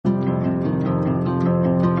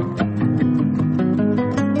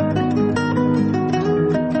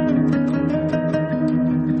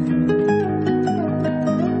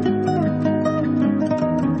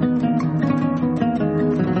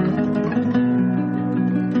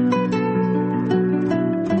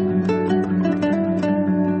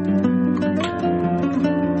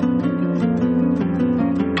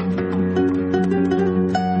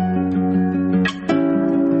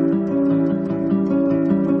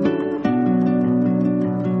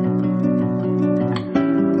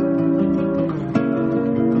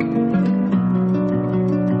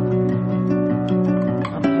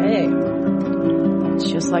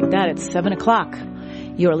that at 7 o'clock.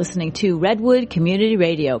 You are listening to Redwood Community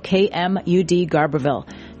Radio, KMUD Garberville,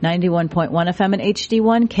 91.1 FM in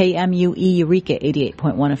HD1, KMUE Eureka,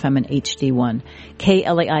 88.1 FM in HD1,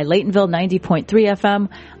 KLAI Laytonville, 90.3 FM,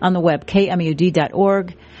 on the web,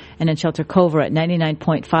 kmud.org, and in Shelter Cove at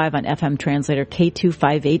 99.5 on FM translator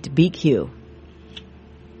K258BQ.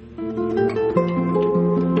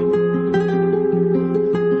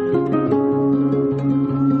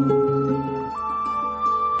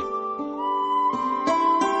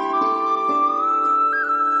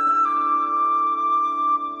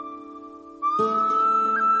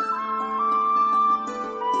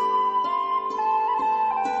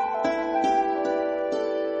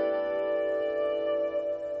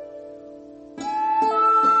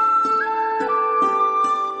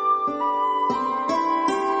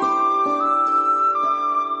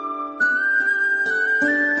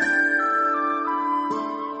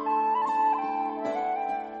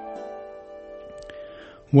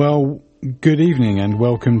 Well, good evening and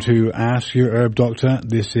welcome to Ask Your Herb Doctor.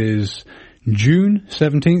 This is June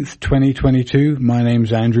 17th, 2022. My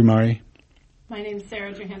name's Andrew Murray. My name's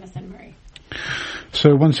Sarah Johannesson Murray.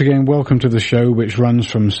 So once again, welcome to the show, which runs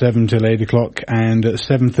from 7 till 8 o'clock, and at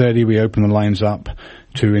 7:30 we open the lines up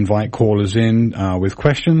to invite callers in with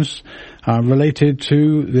questions related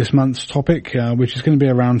to this month's topic, which is going to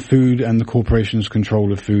be around food and the corporation's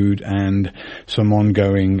control of food, and some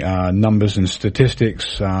ongoing numbers and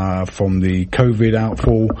statistics from the COVID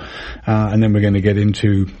outfall, and then we're going to get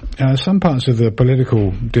into some parts of the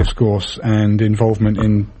political discourse and involvement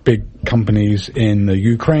in big companies in the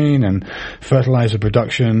Ukraine and fertilizer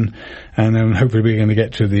production, and then hopefully we're going to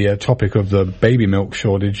get to the topic of the baby milk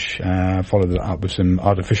shortage, follow that up with some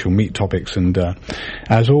artificial meat topics, and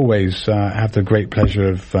as always have the great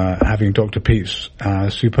pleasure of having Dr. Peat's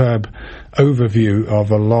superb overview of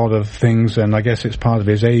a lot of things, and I guess it's part of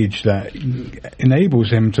his age that enables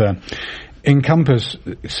him to encompass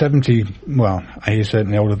 70, well, he's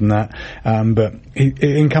certainly older than that, but it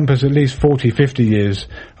encompasses at least 40, 50 years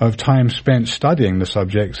of time spent studying the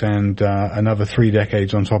subjects, and another 3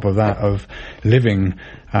 decades on top of that of living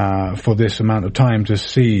for this amount of time to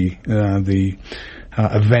see the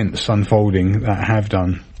events unfolding that have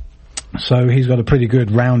done. So he's got a pretty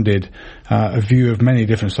good rounded view of many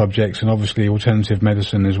different subjects, and obviously alternative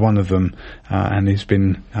medicine is one of them, and he's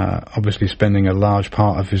been obviously spending a large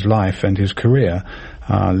part of his life and his career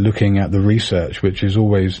looking at the research, which is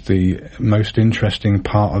always the most interesting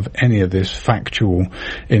part of any of this factual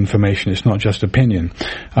information. It's not just opinion.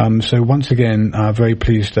 So once again, very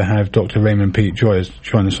pleased to have Dr. Raymond Peat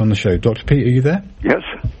join us on the show. Dr. Peat, are you there? Yes.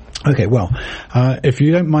 Okay, well, if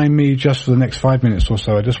you don't mind me, just for the next 5 minutes or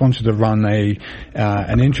so, I just wanted to run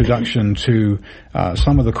an introduction to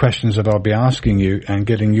some of the questions that I'll be asking you and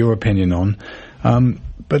getting your opinion on.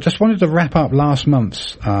 But just wanted to wrap up last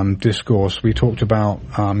month's discourse. We talked about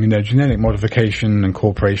genetic modification and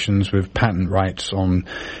corporations with patent rights on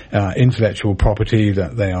intellectual property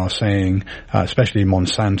that they are saying, especially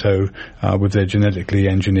Monsanto with their genetically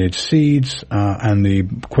engineered seeds, and the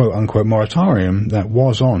quote-unquote moratorium that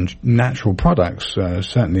was on natural products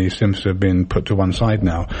certainly seems to have been put to one side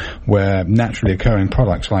now, where naturally occurring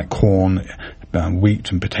products like corn,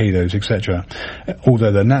 wheat and potatoes, etc.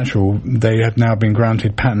 Although they're natural, they have now been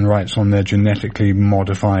granted patent rights on their genetically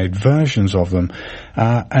modified versions of them.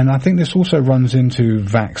 And I think this also runs into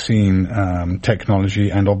vaccine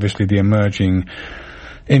technology and obviously the emerging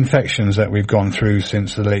infections that we've gone through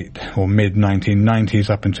since the late or mid-1990s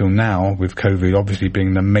up until now, with COVID obviously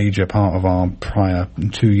being the major part of our prior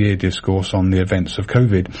 2-year discourse on the events of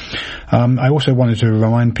COVID. I also wanted to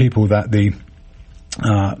remind people that the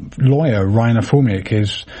lawyer Rainer Fulmick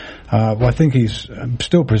is, I think he's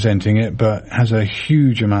still presenting it, but has a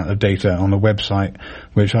huge amount of data on the website,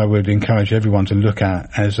 which I would encourage everyone to look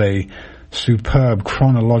at as a superb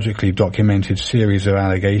chronologically documented series of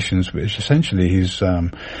allegations, which essentially he's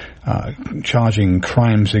charging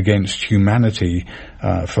crimes against humanity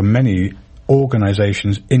for many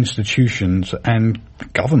organizations, institutions, and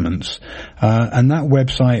governments. And that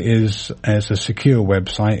website is a secure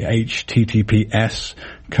website, https://ratical,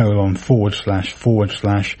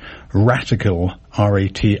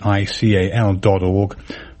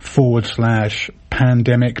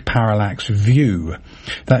 ratical.org/pandemic parallax view.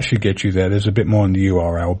 That should get you there. There's a bit more in the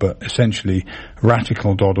URL, but essentially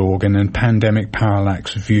ratical.org and then pandemic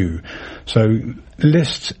parallax view. So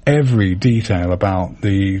lists every detail about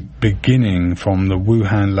the beginning from the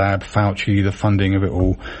Wuhan lab, Fauci, the funding of it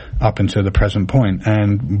all, up until the present point,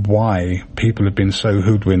 and why people have been so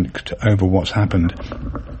hoodwinked over what's happened.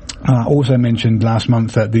 Also mentioned last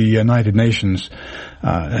month that the United Nations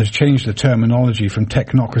has changed the terminology from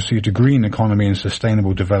technocracy to green economy and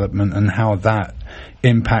sustainable development, and how that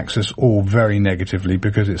impacts us all very negatively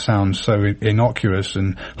because it sounds so innocuous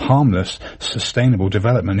and harmless. Sustainable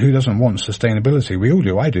development. Who doesn't want sustainability? We all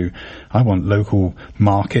do. I do. I want local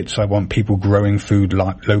markets. I want people growing food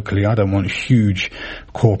locally. I don't want huge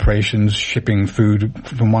corporations shipping food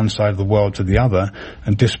from one side of the world to the other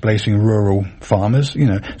and displacing rural farmers,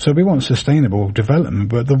 So we want sustainable development,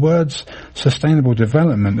 but the words sustainable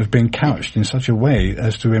development have been couched in such a way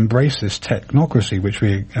as to embrace this technocracy, which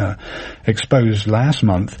we exposed last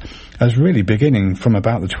month as really beginning from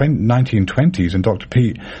about the 1920s, and Dr.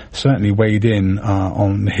 Peat certainly weighed in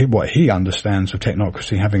on what he understands of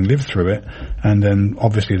technocracy, having lived through it, and then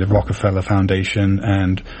obviously the Rockefeller Foundation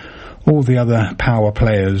and all the other power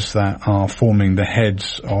players that are forming the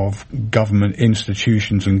heads of government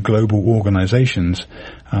institutions and global organizations,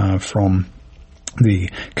 from the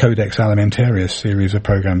Codex Alimentarius series of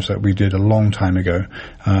programs that we did a long time ago.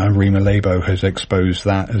 Rima Labo has exposed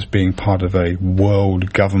that as being part of a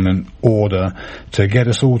world government order to get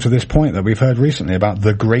us all to this point that we've heard recently about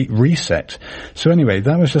the Great Reset. So anyway,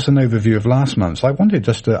 that was just an overview of last month. So I wanted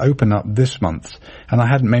just to open up this month, and I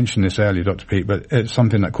hadn't mentioned this earlier, Dr. Peat, but it's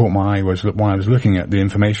something that caught my eye while I was looking at the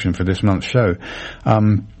information for this month's show,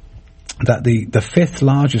 that the fifth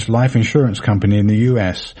largest life insurance company in the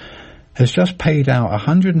US has just paid out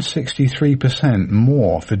 163%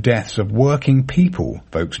 more for deaths of working people,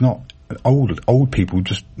 folks, not old people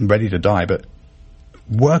just ready to die, but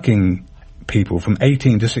working people from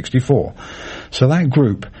 18 to 64. So that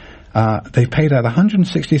group, they've paid out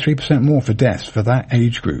 163% more for deaths for that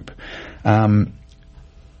age group. So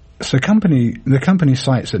the company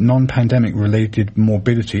cites that non-pandemic related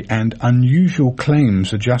morbidity and unusual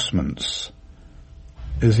claims adjustments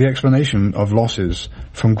is the explanation of losses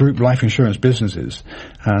from group life insurance businesses,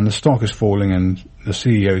 and the stock is falling and the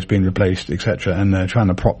CEO has been replaced, etc., and they're trying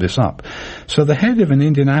to prop this up. So the head of an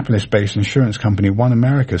Indianapolis-based insurance company, One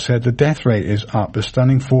America, said the death rate is up a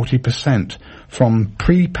stunning 40% from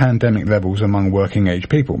pre-pandemic levels among working-age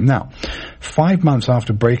people. Now, 5 months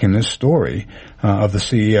after breaking this story of the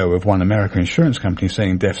CEO of One America Insurance Company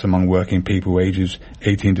saying deaths among working people ages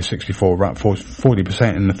 18 to 64 were up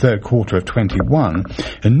 40% in the third quarter of 21,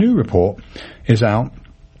 a new report is out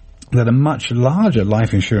that a much larger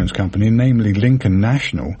life insurance company, namely Lincoln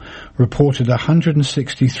National, reported a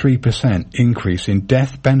 163% increase in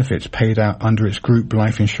death benefits paid out under its group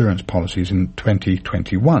life insurance policies in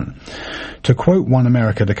 2021. To quote One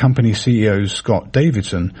America, the company CEO Scott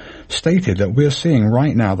Davidson stated that we're seeing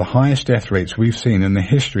right now the highest death rates we've seen in the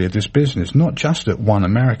history of this business, not just at One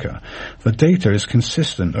America. The data is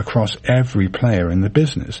consistent across every player in the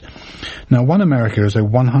business. Now, One America is a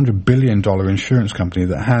 $100 billion insurance company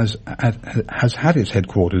that has had its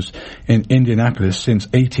headquarters in Indianapolis since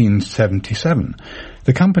 1877.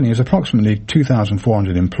 The company has approximately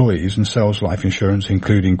 2,400 employees and sells life insurance,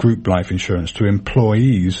 including group life insurance, to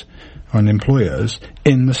employees and employers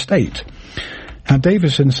in the state. Now,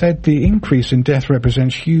 Davidson said the increase in death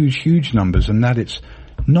represents huge numbers, and that it's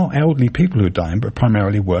not elderly people who are dying, but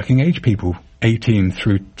primarily working age people, 18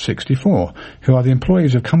 through 64, who are the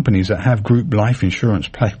employees of companies that have group life insurance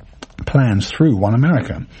plans through One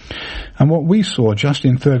America. And what we saw just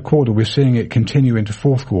in third quarter, we're seeing it continue into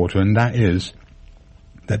fourth quarter, and that is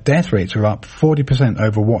that death rates are up 40%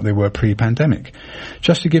 over what they were pre-pandemic.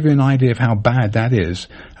 Just to give you an idea of how bad that is,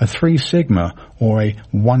 a 3 sigma or a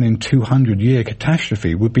 1 in 200 year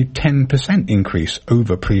catastrophe would be 10% increase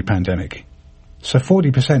over pre-pandemic. So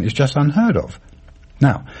 40% is just unheard of.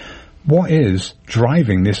 Now, what is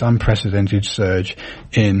driving this unprecedented surge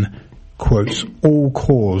in, quotes,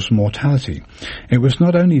 all-cause mortality? It was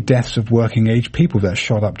not only deaths of working-age people that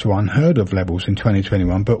shot up to unheard-of levels in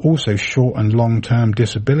 2021, but also short- and long-term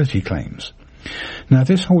disability claims. Now, if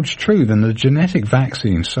this holds true, then the genetic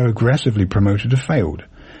vaccines so aggressively promoted have failed,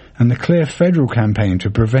 and the clear federal campaign to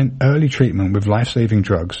prevent early treatment with life-saving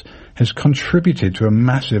drugs has contributed to a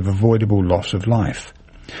massive avoidable loss of life.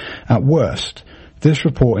 At worst, this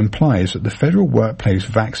report implies that the federal workplace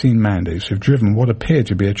vaccine mandates have driven what appeared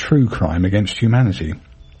to be a true crime against humanity.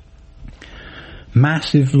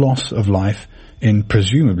 Massive loss of life in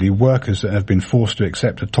presumably workers that have been forced to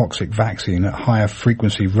accept a toxic vaccine at higher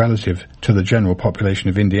frequency relative to the general population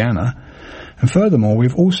of Indiana. And furthermore,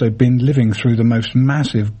 we've also been living through the most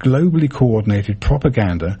massive globally coordinated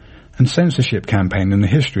propaganda and censorship campaign in the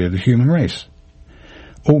history of the human race.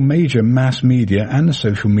 All major mass media and the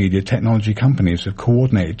social media technology companies have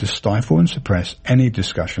coordinated to stifle and suppress any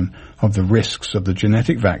discussion of the risks of the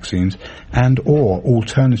genetic vaccines and or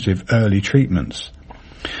alternative early treatments.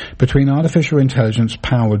 Between artificial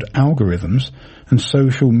intelligence-powered algorithms and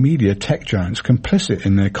social media tech giants complicit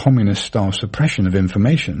in their communist-style suppression of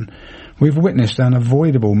information, we've witnessed an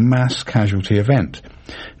avoidable mass casualty event,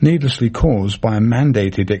 needlessly caused by a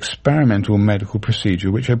mandated experimental medical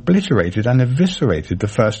procedure which obliterated and eviscerated the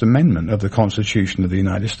First Amendment of the Constitution of the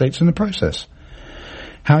United States in the process.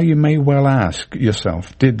 How, you may well ask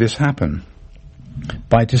yourself, did this happen?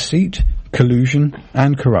 By deceit, collusion,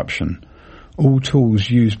 and corruption, all tools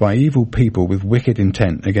used by evil people with wicked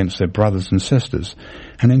intent against their brothers and sisters,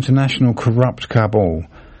 an international corrupt cabal,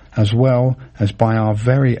 as well as by our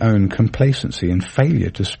very own complacency and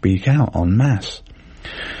failure to speak out en masse.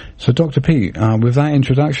 So, Dr. Peat, with that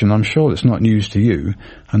introduction, I'm sure it's not news to you.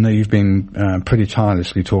 I know you've been pretty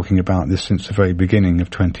tirelessly talking about this since the very beginning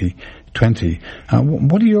of 2020.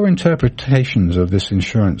 What are your interpretations of this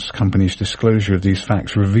insurance company's disclosure of these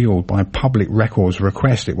facts revealed by public records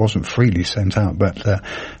request? It wasn't freely sent out, but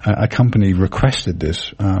a company requested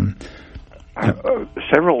this.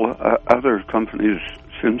 Several other companies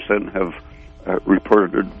since then have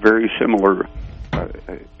reported very similar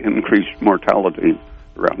increased mortality,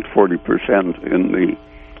 around 40% in the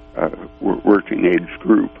working age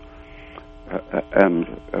group. And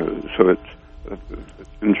so it's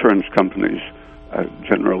insurance companies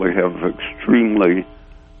generally have extremely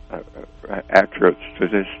accurate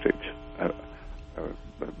statistics,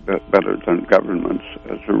 better than governments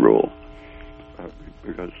as a rule,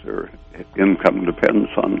 because their income depends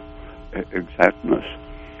on exactness.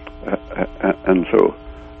 And so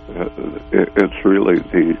it's really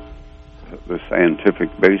the scientific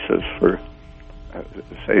basis for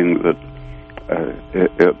saying that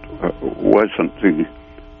it wasn't the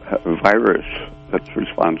virus that's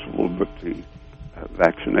responsible, but the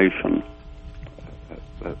vaccination.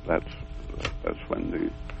 That's when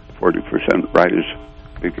the 40% rise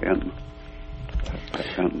began,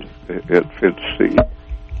 and it fits the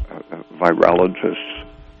virologists,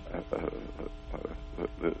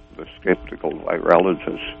 the skeptical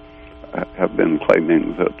virologists have been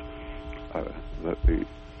claiming that the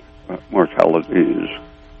mortality is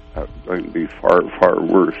going to be far, far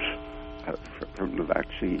worse from the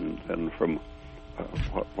vaccine than from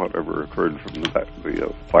whatever occurred from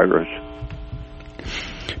the virus.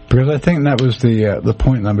 Because I think that was the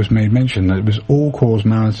point that was made mention, that it was all-cause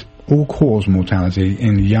mortality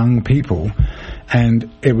in young people, and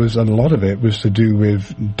a lot of it was to do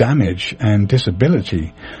with damage and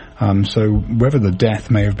disability. So whether the death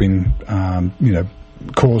may have been,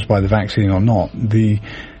 caused by the vaccine or not, the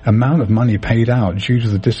amount of money paid out due to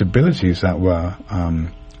the disabilities that were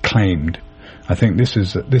claimed, I think this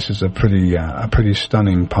is a pretty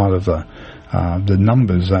stunning part of the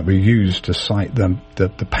numbers that we use to cite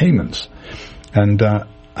the payments. And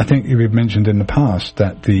I think you've mentioned in the past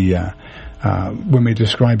that when we're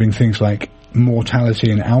describing things like mortality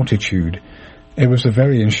and altitude, it was the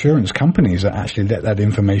very insurance companies that actually let that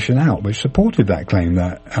information out, which supported that claim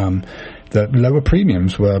that lower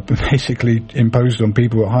premiums were basically imposed on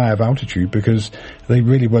people at higher altitude because they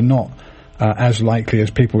really were not as likely as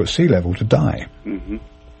people at sea level to die. Mm-hmm.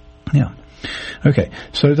 Yeah. Okay,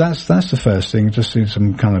 so that's the first thing. Just see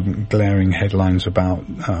some kind of glaring headlines about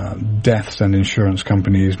deaths and insurance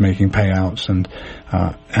companies making payouts, and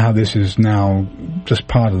how this is now just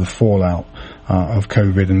part of the fallout of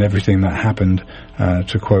COVID and everything that happened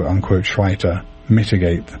to quote unquote try to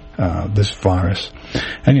mitigate this virus.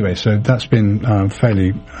 Anyway, so that's been a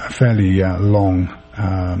fairly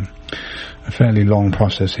long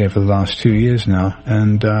process here for the last 2 years now,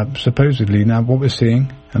 and supposedly now what we're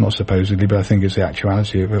seeing, and not supposedly, but I think it's the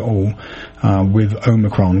actuality of it all, with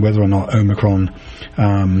Omicron, whether or not Omicron,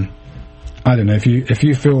 I don't know if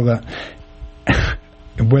you feel that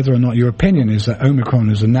whether or not your opinion is that Omicron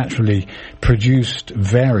is a naturally produced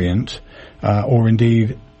variant, or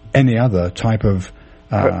indeed any other type of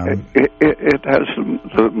it has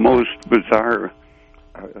the most bizarre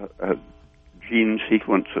gene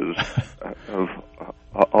sequences of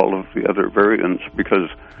all of the other variants, because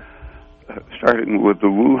starting with the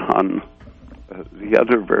Wuhan, the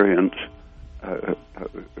other variants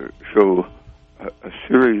show a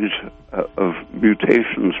series of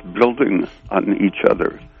mutations building on each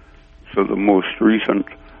other. So the most recent,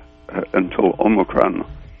 until Omicron,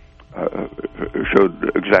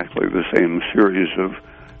 showed exactly the same series of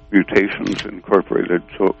mutations incorporated.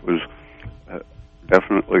 So it was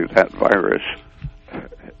definitely that virus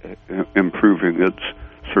improving its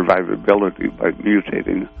survivability by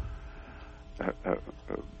mutating.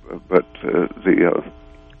 But the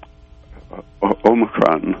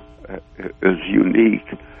Omicron is unique.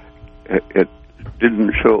 It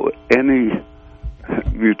didn't show any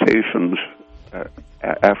mutations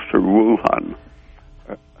after Wuhan,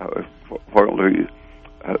 while the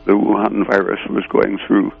Wuhan virus was going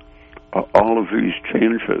through all of these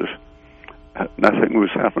changes, nothing was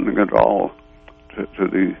happening at all to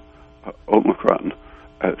the Omicron.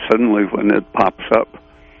 Suddenly, when it pops up,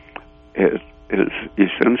 it is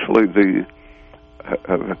essentially the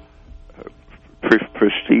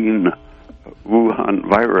pristine Wuhan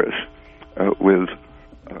virus with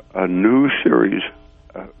a new series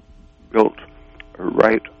built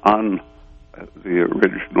right on the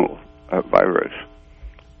original virus.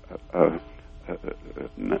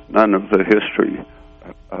 None of the history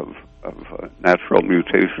of natural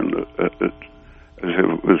mutation as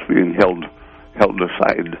it was being held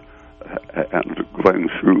aside and going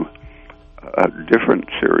through a different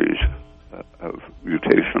series of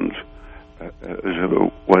mutations as if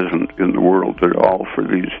it wasn't in the world at all for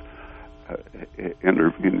these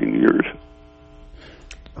intervening years.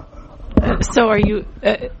 So are you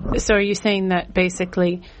saying that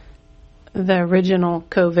basically the original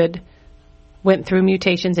COVID went through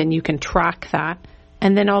mutations and you can track that,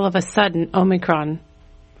 and then all of a sudden Omicron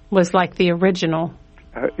was like the original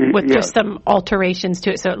with just some alterations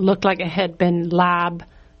to it, so it looked like it had been lab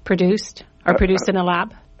produced or produced in a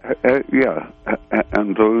lab?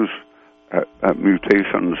 And those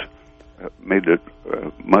mutations made it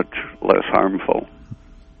much less harmful.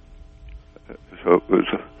 So it was,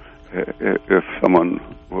 if someone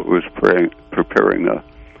was preparing a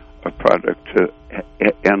product to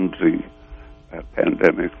end the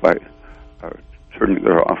pandemic by turning it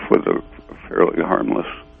off with a fairly harmless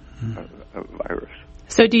virus.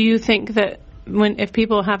 So do you think that if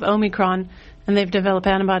people have Omicron and they've developed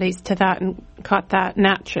antibodies to that and caught that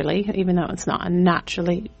naturally, even though it's not a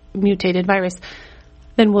naturally mutated virus,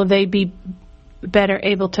 then will they be better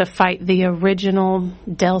able to fight the original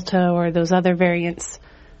Delta or those other variants?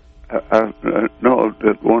 No,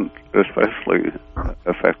 it won't especially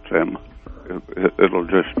affect them. It'll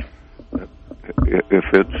just, if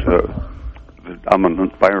it's the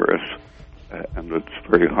dominant virus and it's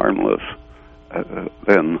very harmless,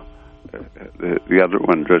 then the other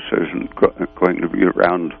one just isn't going to be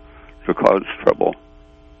around to cause trouble.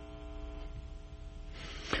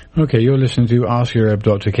 Okay, you're listening to Ask Your Herb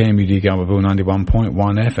Doctor, KMUD Garberville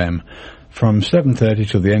 91.1 FM. From 7:30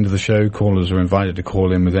 till the end of the show, callers are invited to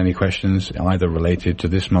call in with any questions, either related to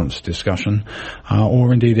this month's discussion,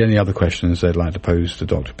 or indeed any other questions they'd like to pose to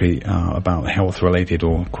Dr. Peat about health-related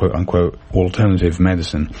or quote-unquote alternative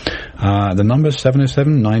medicine. The number is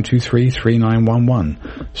 707-923-3911.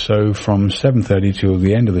 So from 7:30 till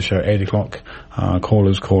the end of the show, 8 o'clock,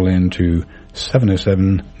 callers call in to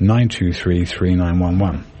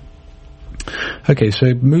 707-923-3911. Okay,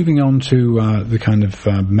 so moving on to the kind of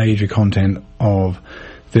major content of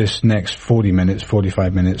this next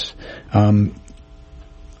 45 minutes. I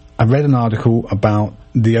read an article about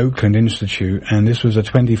the Oakland Institute, and this was a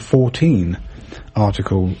 2014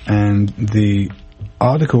 article, and the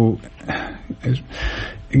article is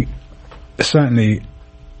certainly,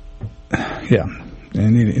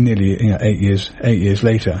 nearly 8 years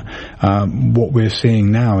later, what we're seeing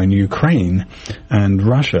now in Ukraine and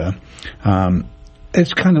Russia,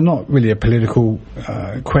 it's kind of not really a political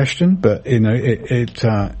question, but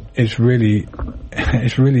it's really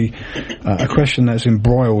a question that's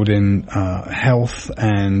embroiled in health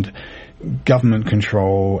and government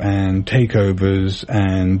control and takeovers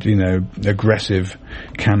and aggressive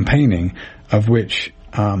campaigning, of which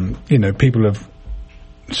people have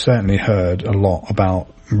certainly heard a lot about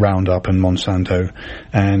Roundup and Monsanto,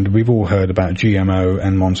 and we've all heard about GMO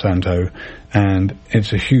and Monsanto, and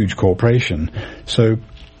it's a huge corporation. So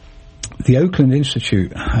the Oakland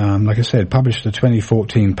Institute, like I said, published a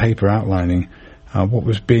 2014 paper outlining what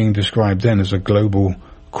was being described then as a global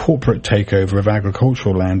corporate takeover of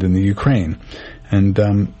agricultural land in the Ukraine. And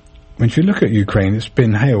when you look at Ukraine, it's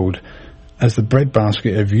been hailed as the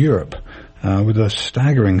breadbasket of Europe, with a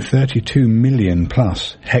staggering 32 million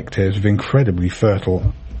plus hectares of incredibly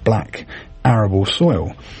fertile black arable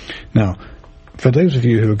soil. Now, for those of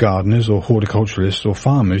you who are gardeners or horticulturalists or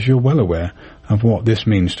farmers, you're well aware of what this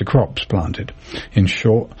means to crops planted. In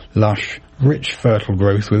short, lush, rich, fertile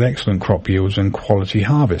growth with excellent crop yields and quality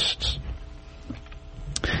harvests.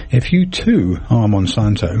 If you too are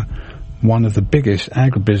Monsanto, one of the biggest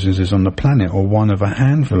agribusinesses on the planet, or one of a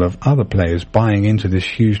handful of other players buying into this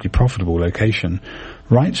hugely profitable location,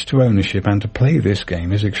 rights to ownership and to play this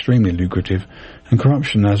game is extremely lucrative, and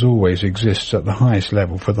corruption as always exists at the highest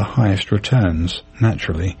level for the highest returns,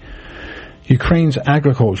 naturally. Ukraine's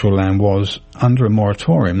agricultural land was under a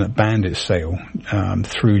moratorium that banned its sale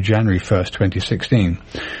through January 1st, 2016.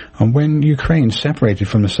 And when Ukraine separated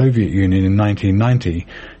from the Soviet Union in 1990,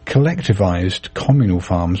 collectivized communal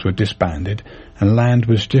farms were disbanded and land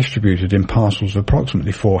was distributed in parcels of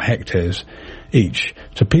approximately 4 hectares each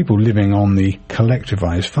to people living on the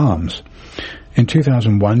collectivized farms. In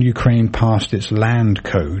 2001, Ukraine passed its land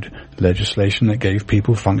code, legislation that gave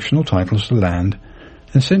people functional titles to land,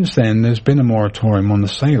 and since then there's been a moratorium on the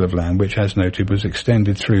sale of land, which, as noted, was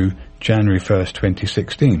extended through January 1st,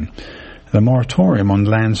 2016. The moratorium on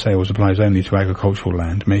land sales applies only to agricultural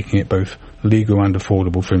land, making it both legal and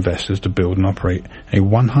affordable for investors to build and operate a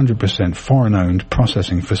 100% foreign-owned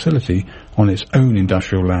processing facility on its own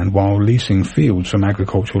industrial land while leasing fields from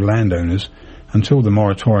agricultural landowners until the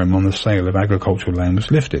moratorium on the sale of agricultural land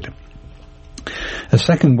was lifted. A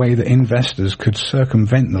second way that investors could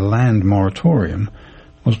circumvent the land moratorium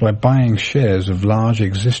was by buying shares of large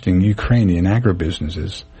existing Ukrainian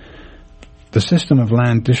agribusinesses. The system of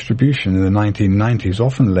land distribution in the 1990s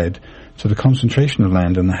often led to the concentration of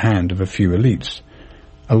land in the hand of a few elites.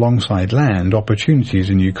 Alongside land,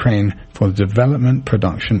 opportunities in Ukraine for the development,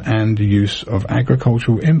 production and use of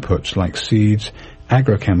agricultural inputs like seeds,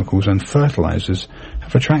 agrochemicals and fertilizers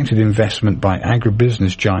have attracted investment by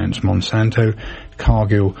agribusiness giants Monsanto,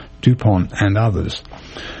 Cargill, DuPont and others.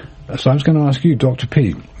 So I was going to ask you, Dr.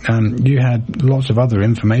 Peat, you had lots of other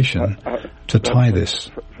information to tie this.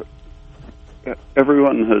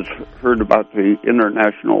 Everyone has heard about the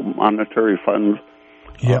International Monetary Fund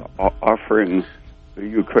offering the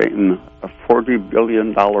Ukraine a $40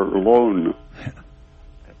 billion loan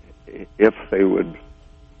if they would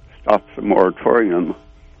stop the moratorium,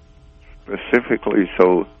 specifically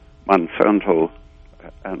so Monsanto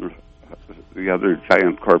and the other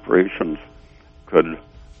giant corporations could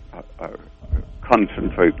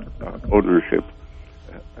concentrate ownership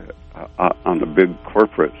on a big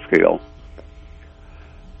corporate scale,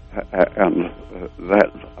 and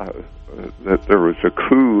that there was a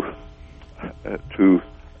coup to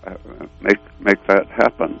make that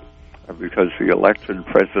happen, because the elected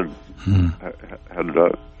president had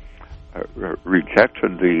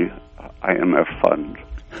rejected the IMF fund,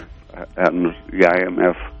 and the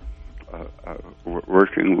IMF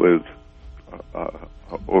working with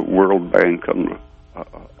World Bank and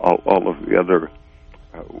all of the other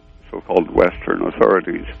so-called Western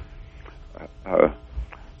authorities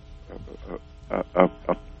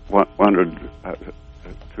wanted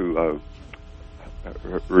to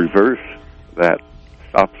reverse that,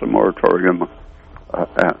 stop the moratorium,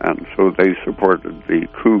 and so they supported the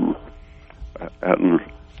coup. And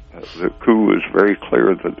the coup was very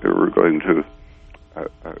clear that they were going to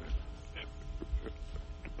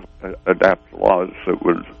adapt laws that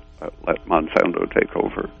would let Monsanto take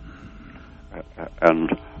over.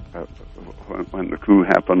 And when the coup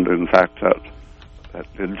happened, in fact, that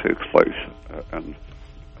did take place. And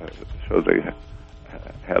so they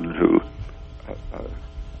had to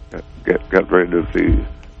get rid of the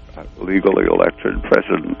legally elected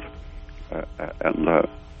president and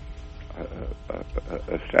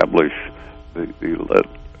establish the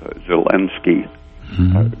Zelensky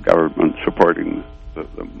government supporting the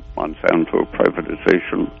Monsanto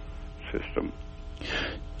privatization system.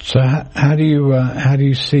 So how do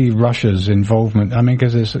you see Russia's involvement? I mean,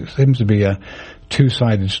 because there seems to be a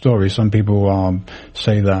two-sided story. Some people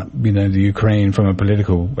say that, you know, the Ukraine from a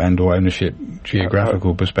political and/or ownership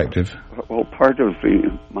geographical perspective. Well, part of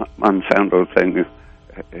the Monsanto thing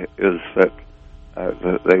is that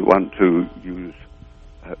they want to use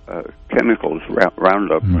chemicals,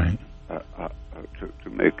 Roundup, right, to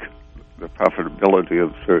make the profitability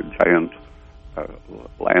of the giant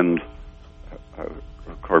land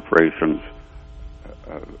corporations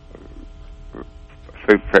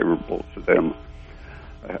favorable to them.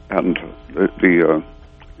 And the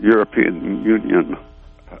European Union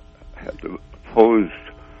had opposed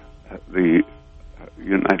the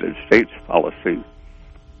United States policy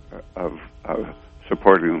of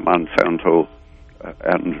supporting Monsanto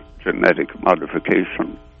and genetic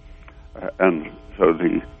modification. And so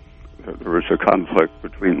there was a conflict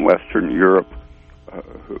between Western Europe,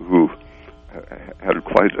 who had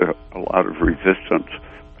quite a lot of resistance.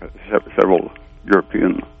 Several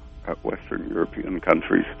Western European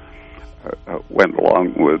countries went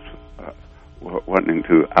along with wanting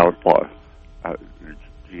to outlaw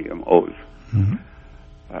GMOs. Mm-hmm.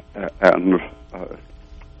 And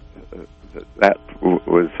that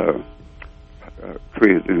was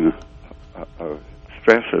creating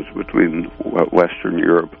stresses between Western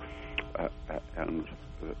Europe and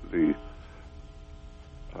the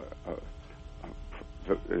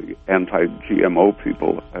anti-GMO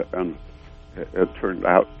people, and it turned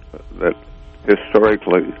out that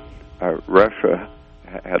historically Russia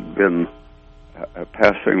had been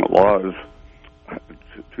passing laws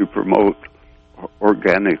to promote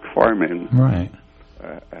organic farming, right,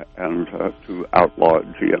 and to outlaw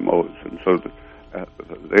GMOs, and so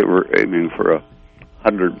they were aiming for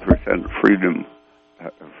 100% freedom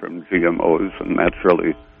from GMOs, and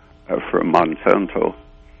naturally from Monsanto,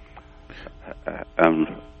 and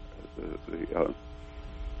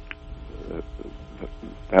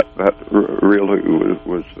that really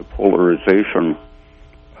was the polarization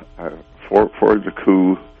for the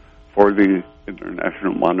coup, for the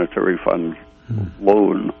International Monetary Fund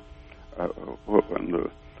loan, when the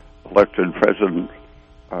elected president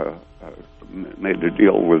made a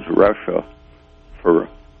deal with Russia for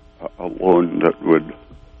a loan that would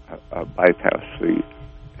bypass the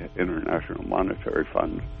International Monetary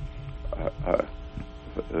Fund.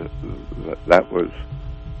 That was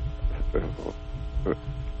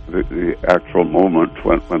the actual moment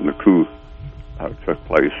when the coup took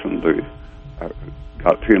place, and they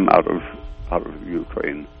got him out of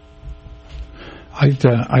Ukraine.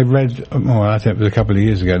 I read, I think it was a couple of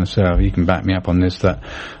years ago, and so you can back me up on this, that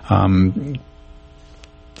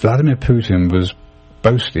Vladimir Putin was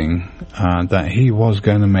boasting that he was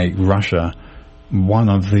going to make Russia one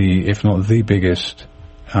of the, if not the biggest,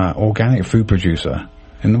 organic food producer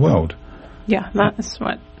in the world. Yeah, that's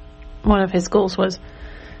what one of his goals was.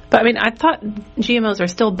 But, I mean, I thought GMOs are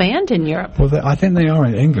still banned in Europe. Well, I think they are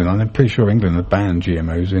in England. I'm pretty sure England have banned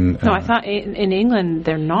GMOs. No, I thought in England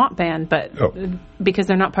they're not banned, but because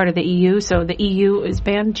they're not part of the EU, so the EU is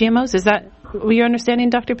banned GMOs. Is that your understanding,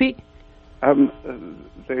 Dr. Peat?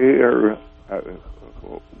 They are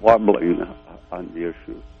wobbling on the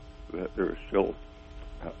issue. There is still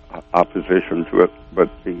opposition to it, but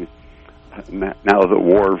now the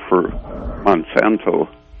war for Monsanto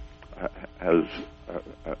has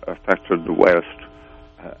affected the West,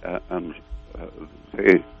 and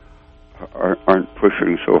they aren't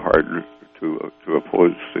pushing so hard to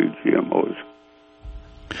oppose the GMOs.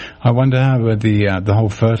 I wonder how the whole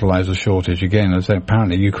fertilizer shortage, again, as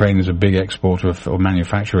apparently Ukraine is a big exporter or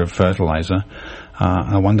manufacturer of fertilizer.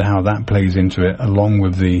 I wonder how that plays into it, along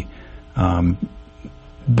with the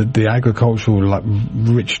agricultural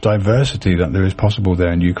rich diversity that there is possible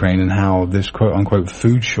there in Ukraine, and how this quote unquote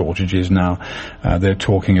food shortages now they're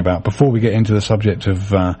talking about. Before we get into the subject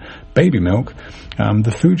of baby milk,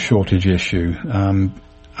 the food shortage issue,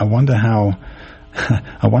 I wonder how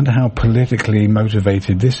politically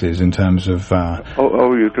motivated this is in terms of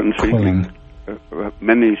you can see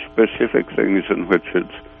many specific things in which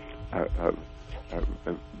it's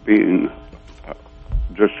being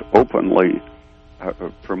just openly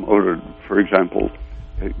promoted. For example,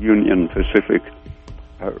 Union Pacific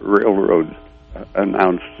Railroad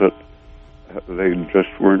announced that they just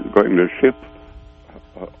weren't going to ship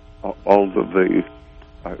all of the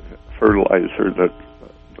fertilizer that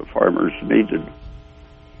the farmers needed,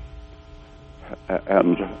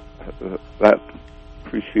 and that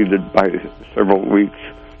preceded by several weeks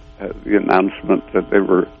the announcement that they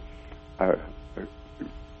were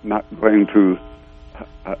not going to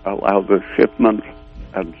allow the shipment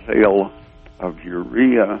and sale of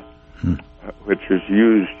urea, which is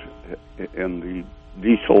used in the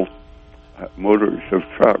diesel motors of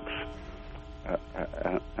trucks,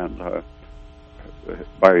 and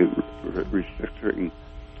by restricting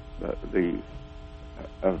the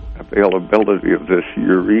availability of this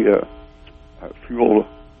urea fuel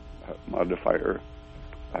modifier,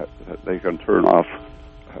 that they can turn off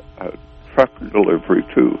truck delivery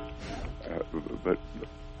too. But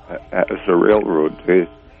as a railroad, they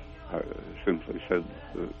simply said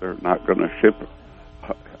that they're not going to ship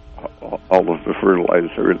all of the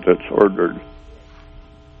fertilizer that's ordered.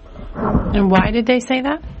 And why did they say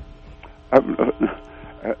that?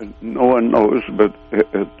 No one knows, but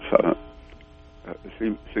it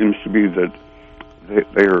seems to be that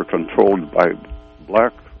they are controlled by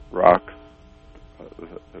BlackRock,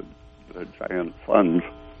 the giant fund.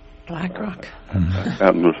 BlackRock.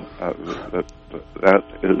 And that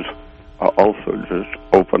is also just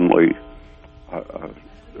openly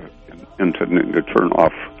intending to turn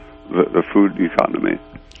off the food economy.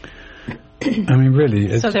 I mean,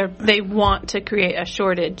 really. So they want to create a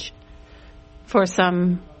shortage for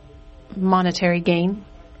some monetary gain?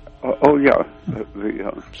 Oh, yeah.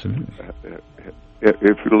 Absolutely.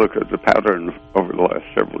 If you look at the pattern over the last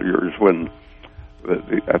several years, when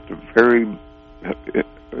at the very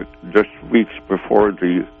just weeks before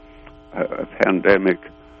the pandemic,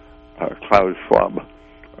 Klaus Schwab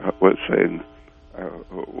was saying,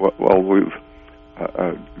 well, we've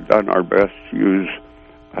done our best to use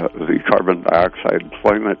the carbon dioxide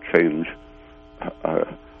climate change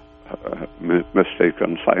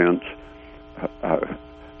mistaken science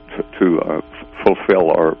to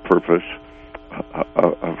fulfill our purpose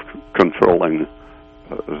of controlling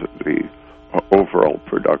the overall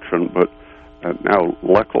production. But now,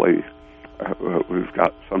 luckily, we've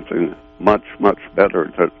got something much, much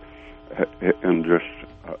better that in just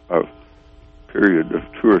a period of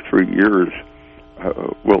 2 or 3 years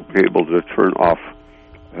we'll be able to turn off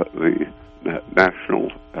the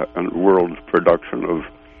national and world production of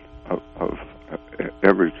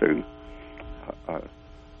everything,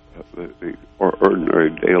 the ordinary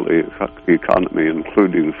daily economy,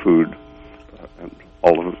 including food and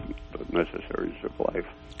all of the necessaries of life.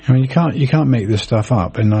 I mean, you can't make this stuff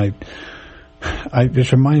up, and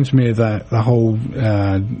this reminds me of the whole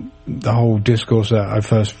discourse that I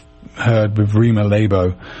first heard with Rima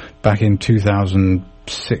Labo back in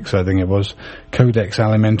 2006, I think it was, Codex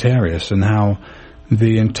Alimentarius, and how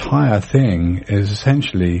the entire thing is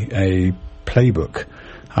essentially a playbook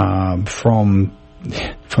from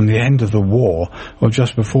the end of the war, or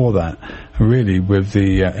just before that, really, with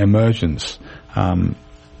the emergence of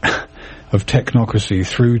technocracy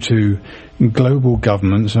through to global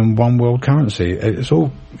governments and one world currency. It's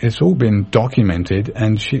all been documented,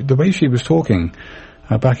 and the way she was talking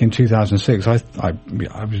back in 2006, I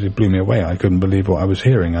obviously blew me away. I couldn't believe what I was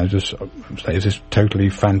hearing. I just say, is this totally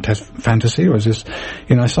fantasy, or is this?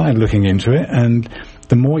 I started looking into it, and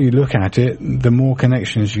the more you look at it, the more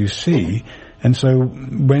connections you see. And so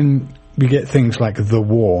when we get things like the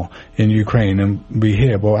war in Ukraine, and we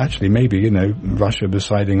hear, well, actually, maybe, Russia was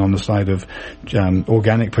siding on the side of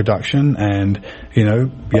organic production, and,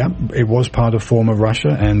 it was part of former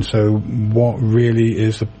Russia, and so what really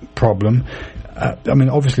is the problem?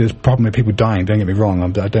 Obviously there's a problem with people dying, don't get me wrong,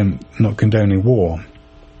 I'm not condoning war,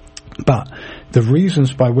 but the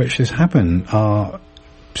reasons by which this happened are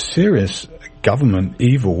serious government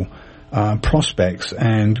evil prospects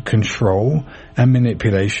and control and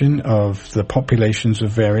manipulation of the populations of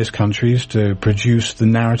various countries to produce the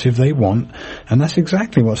narrative they want, and that's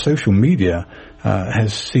exactly what social media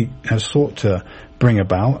has sought to bring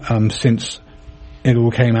about since it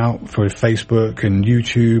all came out for Facebook and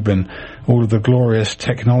YouTube and all of the glorious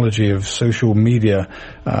technology of social media.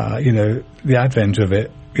 The advent of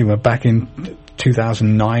it, back in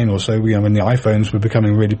 2009 or so, when the iPhones were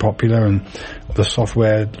becoming really popular and the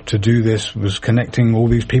software to do this was connecting all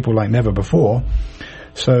these people like never before.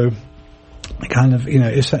 So kind of,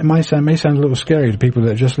 it may sound a little scary to people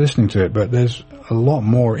that are just listening to it, but there's a lot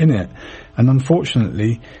more in it. And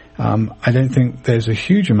unfortunately, I don't think there's a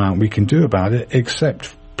huge amount we can do about it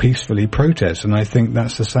except peacefully protest. And I think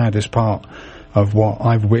that's the saddest part of what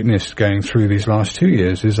I've witnessed going through these last 2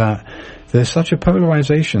 years, is that there's such a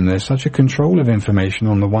polarization, there's such a control of information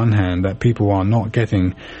on the one hand that people are not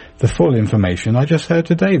getting the full information. I just heard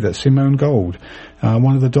today that Simone Gold,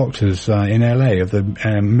 one of the doctors in LA, of the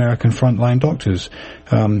American frontline doctors,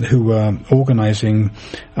 who were organizing,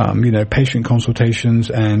 patient consultations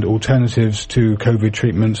and alternatives to COVID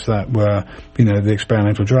treatments that were, the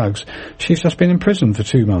experimental drugs, she's just been in prison for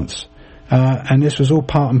 2 months. And this was all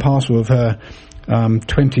part and parcel of her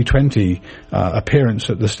 2020 appearance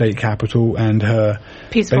at the state capitol and her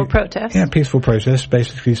peaceful protest. Yeah, peaceful protest,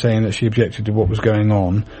 basically saying that she objected to what was going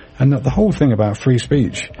on, and that the whole thing about free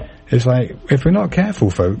speech is like, if we're not careful,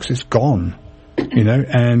 folks, it's gone.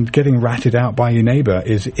 And getting ratted out by your neighbor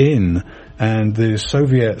is in, and the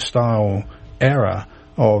Soviet-style era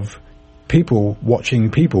of people watching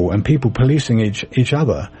people and people policing each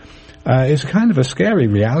other is kind of a scary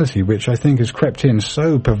reality, which I think has crept in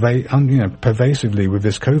so pervasively with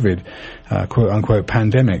this COVID quote-unquote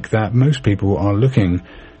pandemic, that most people are looking,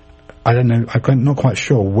 I don't know, I'm not quite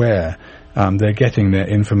sure where they're getting their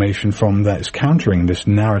information from that's countering this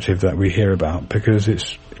narrative that we hear about, because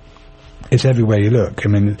it's everywhere you look. I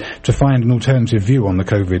mean, to find an alternative view on the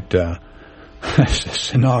COVID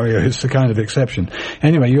scenario is the kind of exception.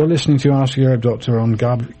 Anyway, you're listening to Ask Your Herb Doctor on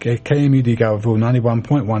KMUD Garberville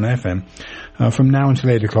 91.1 FM. From now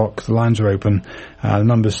until 8 o'clock, the lines are open. The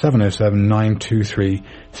number's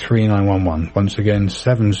 707-923-3911. Once again,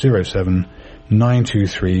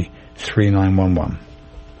 707-923-3911.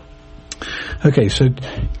 Okay, so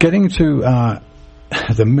getting to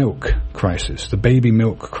the milk crisis, the baby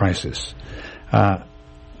milk crisis.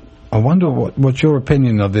 I wonder what your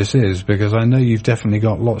opinion of this is, because I know you've definitely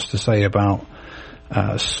got lots to say about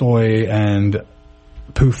soy and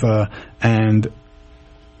PUFA and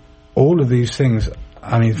all of these things.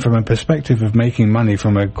 I mean, from a perspective of making money,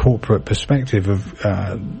 from a corporate perspective of,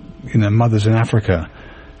 mothers in Africa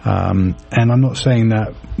And I'm not saying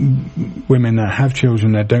that women that have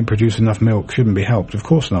children that don't produce enough milk shouldn't be helped. Of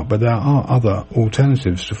course not. But there are other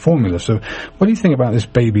alternatives to formula. So what do you think about this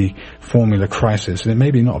baby formula crisis? And it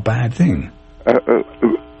may be not a bad thing.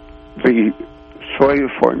 The soy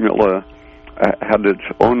formula had its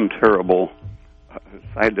own terrible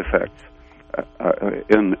side effects.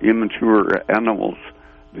 In immature animals,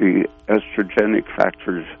 the estrogenic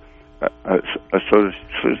factors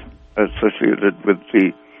associated with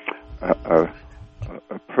the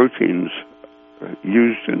proteins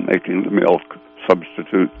used in making the milk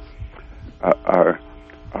substitute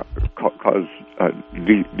cause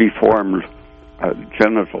deformed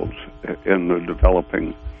genitals in the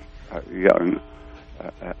developing young,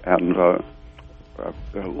 and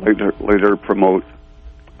later promote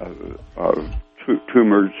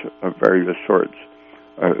tumors of various sorts.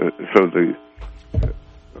 So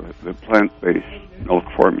the plant-based milk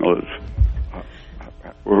formulas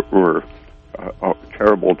were a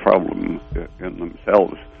terrible problem in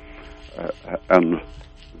themselves, and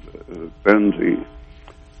then the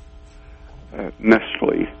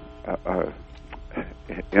Nestle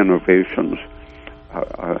innovations,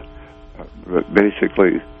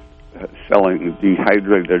 basically selling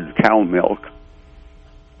dehydrated cow milk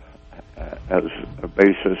as a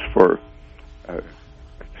basis for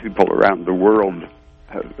people around the world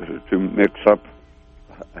to mix up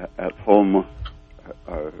at home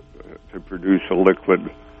to produce a liquid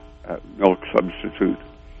milk substitute,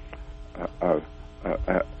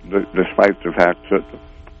 despite the fact that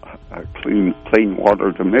clean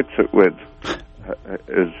water to mix it with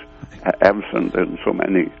is absent in so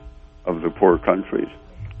many of the poor countries.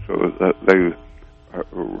 So that they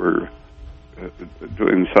were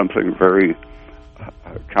doing something very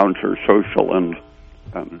counter-social and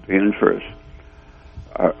dangerous.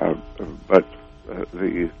 But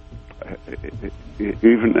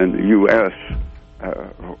even in the U.S.,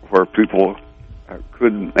 where people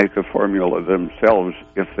could make a formula themselves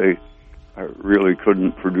if they really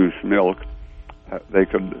couldn't produce milk, they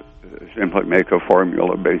could simply make a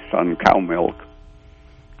formula based on cow milk.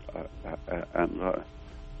 And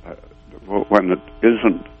when it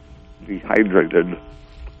isn't dehydrated,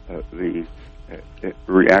 the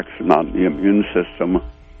reaction on the immune system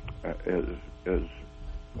is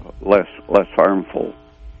less harmful.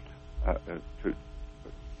 To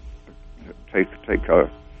take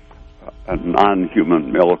a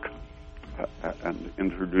non-human milk and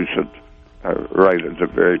introduce it right at the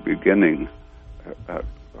very beginning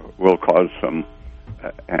will cause some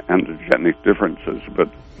androgenic differences, but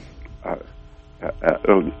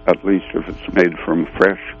at least if it's made from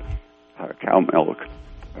fresh cow milk,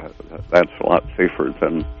 that's a lot safer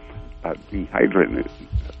than dehydrating it,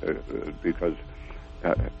 because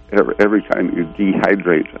every time you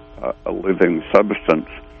dehydrate a living substance,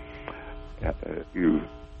 you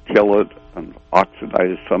kill it and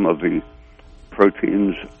oxidize some of the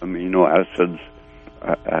proteins, amino acids,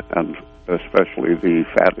 and especially the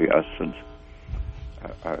fatty acids.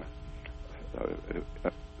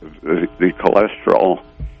 The cholesterol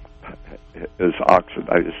is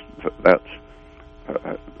oxidized. That's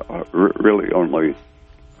really only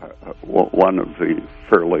one of the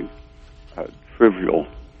fairly trivial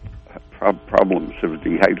problems of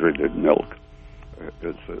dehydrated milk.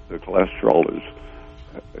 Is the cholesterol is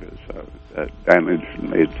damaged and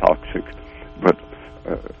made toxic, but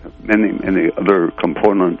many other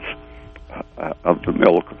components of the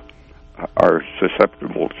milk are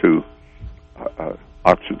susceptible to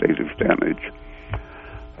oxidative damage,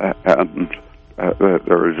 and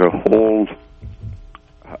there is a whole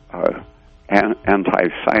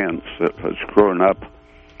anti-science that has grown up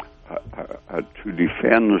to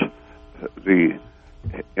defend the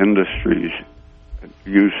industry's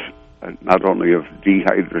use not only of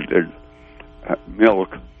dehydrated milk,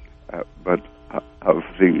 but of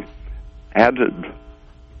the added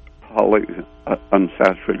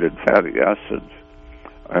polyunsaturated fatty acids,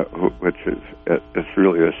 which is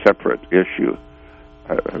really a separate issue,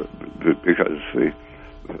 because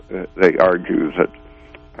they argue that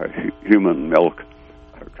human milk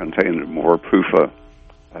contained more PUFA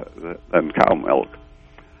than cow milk.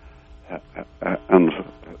 And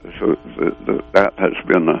so that has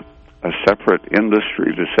been a separate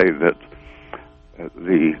industry to say that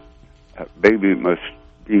the baby must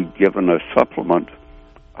be given a supplement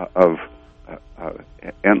of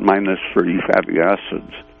N-3 fatty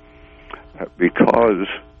acids because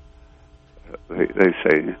they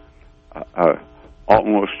say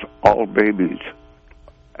almost all babies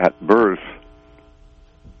at birth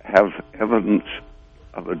have evidence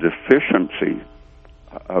of a deficiency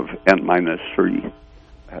of N-3,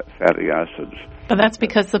 fatty acids. But that's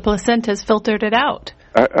because the placenta's filtered it out.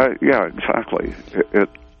 Yeah, exactly. It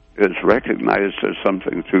is recognized as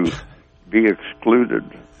something to be excluded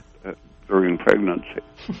during pregnancy,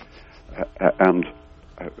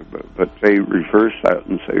 but they reverse that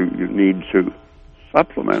and say you need to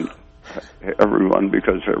supplement everyone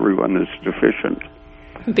because everyone is deficient.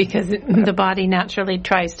 Because the body naturally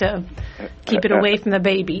tries to keep it away from the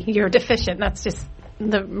baby. You're deficient. That's just,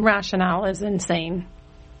 the rationale is insane.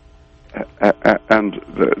 And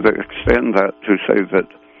they extend that to say that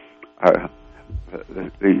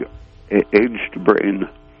the aged brain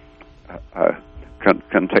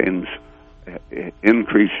contains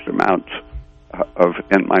increased amounts of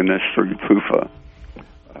N-3 PUFA.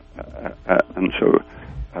 And so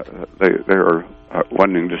they are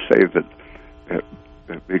wanting to say that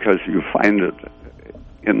because you find it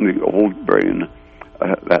in the old brain,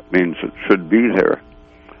 that means it should be there.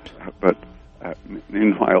 But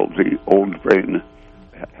meanwhile, the old brain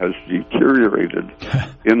has deteriorated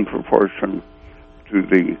in proportion to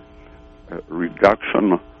the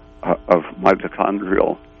reduction of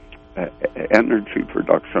mitochondrial energy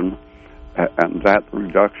production, and that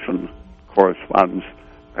reduction corresponds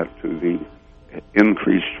to the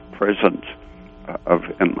increased presence of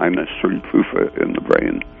N-3 PUFA in the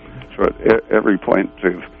brain. So at every point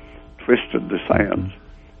they've twisted the science,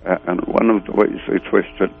 and one of the ways they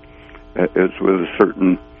twist it is with a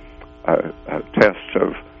certain test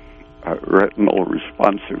of retinal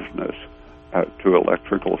responsiveness to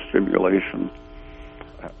electrical stimulation.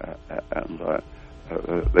 And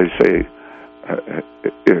they say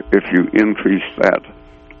if you increase that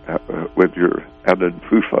with your added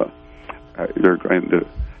PUFA, you're going to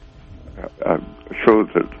show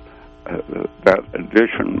that that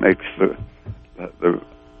addition makes the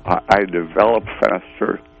eye develop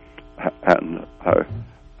faster and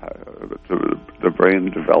the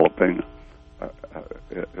brain developing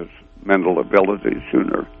its mental ability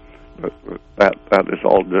sooner. But that is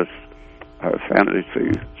all just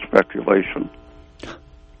fantasy speculation.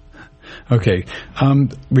 Okay.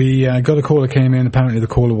 We got a caller came in. Apparently the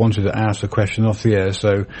caller wanted to ask a question off the air.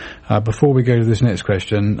 So before we go to this next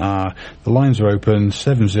question, the lines are open.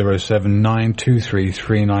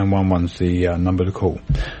 707-923-3911 is the number to call.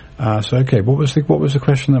 So okay, what was the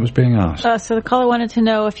question that was being asked? So the caller wanted to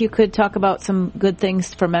know if you could talk about some good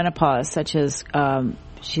things for menopause, such as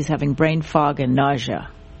she's having brain fog and nausea.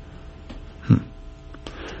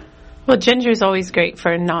 Well, ginger is always great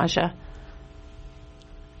for nausea.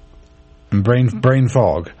 And brain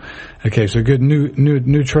fog. Okay, so good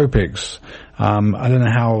nootropics. I don't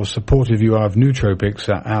know how supportive you are of nootropics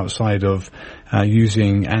outside of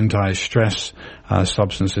using anti-stress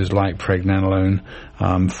substances like pregnenolone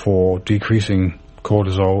for decreasing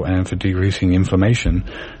cortisol and for decreasing inflammation.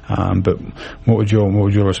 But what would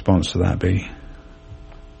your response to that be?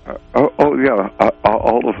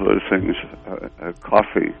 All of those things.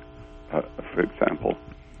 Coffee, for example.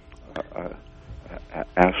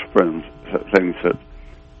 Aspirin, things that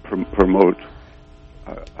promote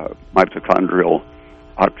mitochondrial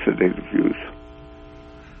oxidative use.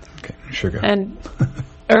 Okay, sugar. And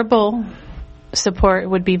herbal support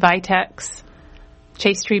would be Vitex,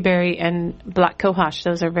 chase tree berry, and black cohosh.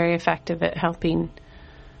 Those are very effective at helping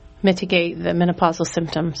mitigate the menopausal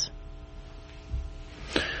symptoms.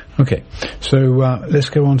 Okay, so let's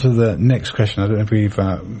go on to the next question. I don't know if we've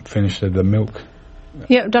finished the milk.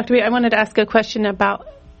 Yeah, Dr. B, I wanted to ask a question about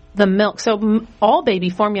the milk. So all baby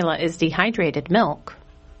formula is dehydrated milk,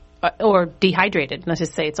 or dehydrated. Let's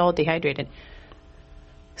just say it's all dehydrated.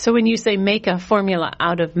 So when you say make a formula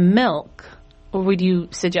out of milk, would you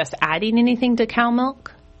suggest adding anything to cow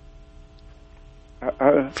milk?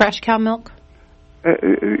 Fresh cow milk?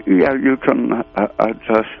 Yeah, you can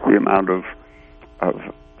adjust the amount of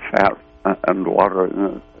fat and water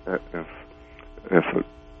in it if it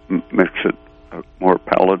makes it more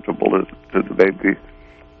palatable to the baby,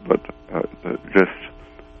 but just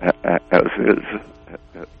as is,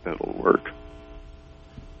 it'll work.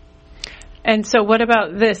 And so what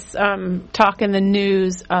about this talk in the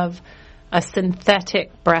news of a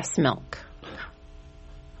synthetic breast milk?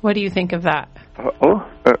 What do you think of that?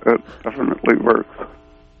 It definitely works.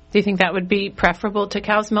 Do you think that would be preferable to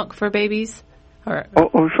cow's milk for babies? Or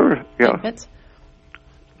sure, yeah. Infants?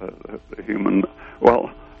 The human,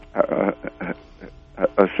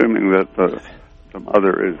 assuming that the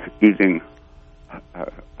mother is eating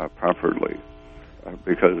properly,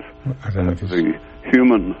 because the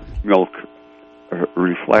human milk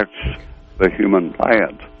reflects the human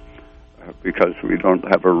diet, because we don't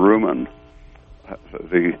have a rumen.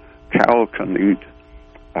 The cow can eat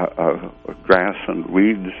grass and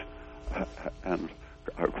weeds and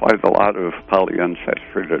quite a lot of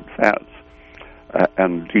polyunsaturated fats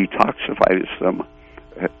and detoxifies them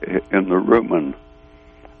in the rumen.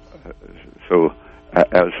 So,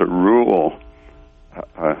 as a rule,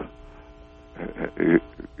 you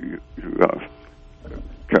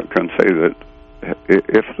can say that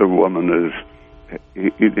if the woman is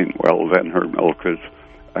eating well, then her milk is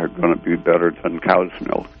going to be better than cow's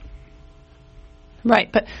milk.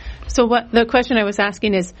 Right, but so what the question I was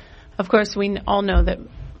asking is, of course, we all know that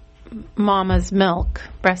mama's milk,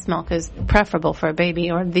 breast milk, is preferable for a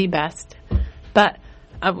baby, or the best, but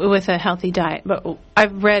with a healthy diet. But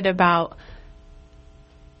I've read about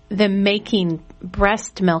them making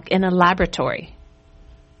breast milk in a laboratory,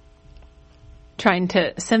 trying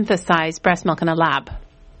to synthesize breast milk in a lab.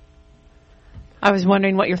 I was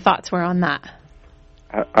wondering what your thoughts were on that.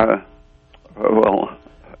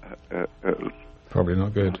 Probably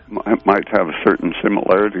not good. Might have certain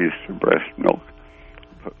similarities to breast milk,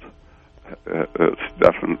 but it's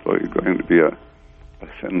definitely going to be a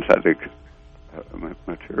synthetic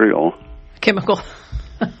material. Chemical.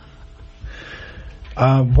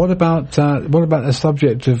 What about the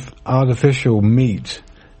subject of artificial meat?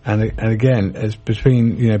 And again, as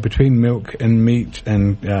between milk and meat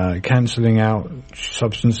and cancelling out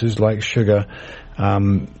substances like sugar,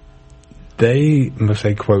 they must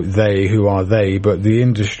say, quote, they, who are they, but the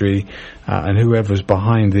industry and whoever's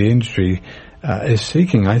behind the industry is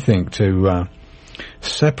seeking, I think, to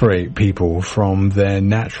separate people from their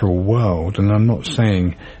natural world. And I'm not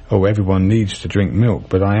saying, everyone needs to drink milk,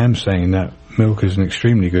 but I am saying that milk is an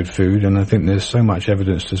extremely good food, and I think there's so much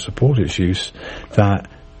evidence to support its use that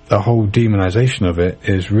the whole demonization of it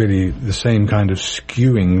is really the same kind of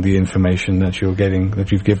skewing the information that you're getting,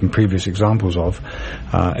 that you've given previous examples of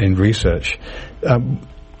in research.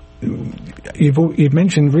 You've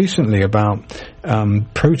mentioned recently about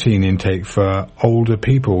protein intake for older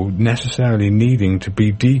people necessarily needing to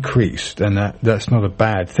be decreased, and that's not a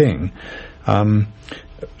bad thing.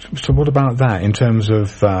 So what about that in terms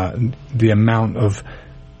of the amount of...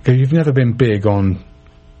 Because you've never been big on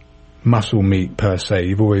muscle meat per se.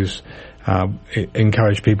 You've always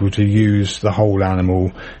encouraged people to use the whole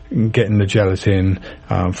animal, getting the gelatin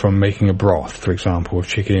from making a broth, for example, of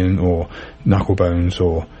chicken or knuckle bones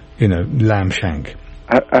or, lamb shank.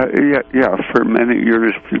 Yeah, for many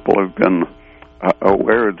years people have been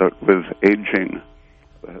aware that with aging,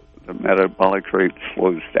 the metabolic rate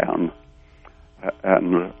slows down.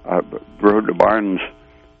 And Rhoda Barnes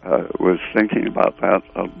was thinking about that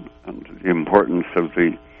and the importance of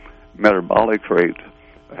the metabolic rate,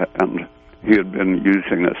 and he had been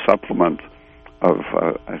using a supplement of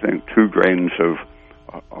I think 2 grains of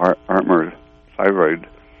Armour thyroid,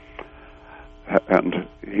 and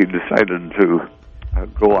he decided to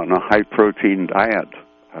go on a high protein diet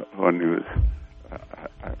when he was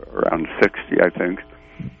around 60, I think,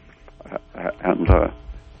 and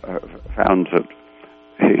found that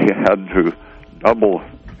he had to double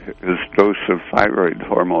his dose of thyroid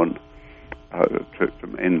hormone to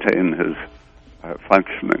maintain his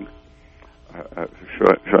functioning,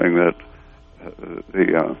 showing that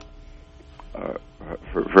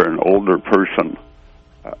for an older person,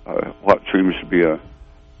 what seems to be a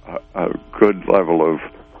good level of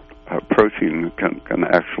protein can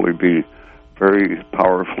actually be very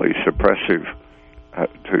powerfully suppressive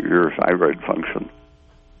to your thyroid function.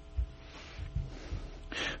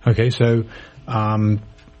 Okay, so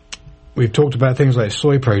we've talked about things like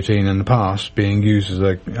soy protein in the past being used as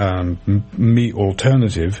a meat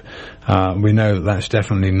alternative. We know that that's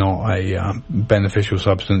definitely not a beneficial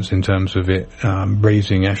substance in terms of it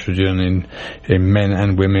raising estrogen in men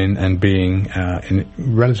and women and being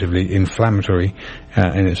relatively inflammatory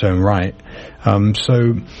in its own right.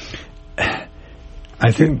 So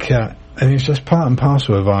I think it's just part and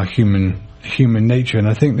parcel of our human nature, and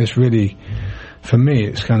I think this really, for me,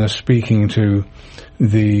 it's kind of speaking to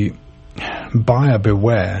the buyer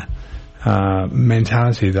beware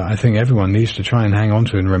mentality that I think everyone needs to try and hang on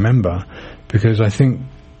to and remember, because I think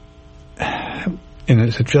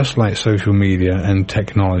it's just like social media and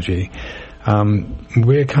technology.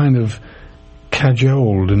 We're kind of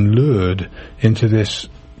cajoled and lured into this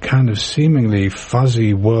kind of seemingly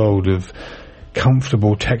fuzzy world of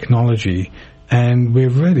comfortable technology, and we're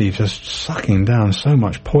really just sucking down so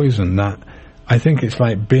much poison that I think it's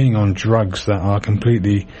like being on drugs that are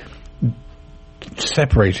completely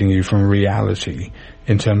separating you from reality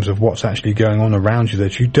in terms of what's actually going on around you,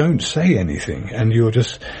 that you don't say anything and you're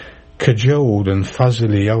just cajoled and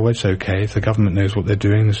fuzzily, it's okay if the government knows what they're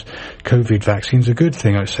doing, this COVID vaccine's a good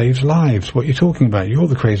thing, it saves lives, what are you talking about, you're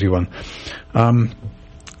the crazy one.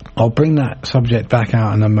 On I'll bring that subject back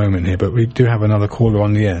out in a moment here, but we do have another caller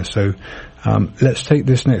on the air. So let's take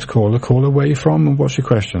this next caller. Caller, where are you from and what's your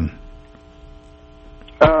question?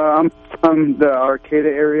 I'm from the Arcata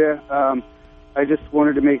area. I just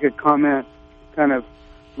wanted to make a comment, kind of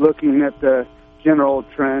looking at the general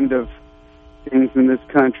trend of things in this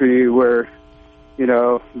country where, you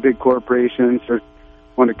know, big corporations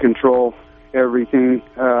want to control everything,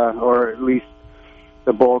 or at least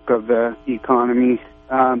the bulk of the economy.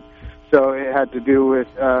 So it had to do with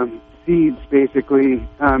seeds, basically.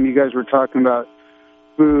 You guys were talking about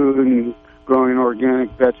food and growing organic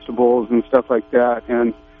vegetables and stuff like that.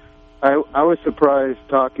 And I was surprised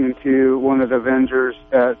talking to one of the vendors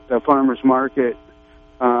at the farmer's market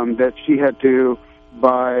that she had to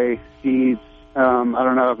buy seeds. I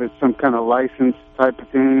don't know if it's some kind of license type of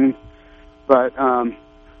thing, but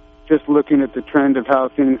just looking at the trend of how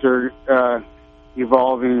things are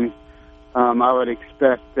evolving, I would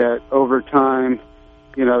expect that over time,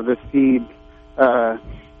 you know, the seed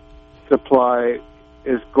supply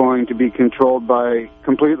is going to be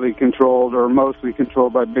completely controlled or mostly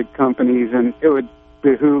controlled by big companies, and it would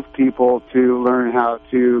behoove people to learn how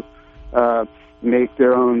to make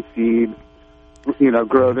their own seed, you know,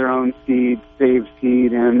 grow their own seed, save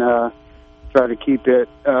seed, and try to keep it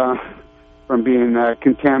from being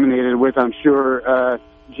contaminated with, I'm sure,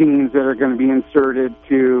 genes that are going to be inserted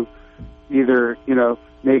to either, you know,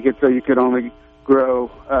 make it so you could only grow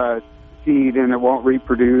seed and it won't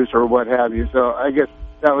reproduce or what have you. So I guess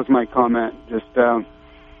that was my comment. Just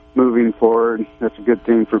moving forward, that's a good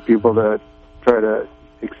thing for people to try to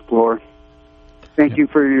explore. Thank you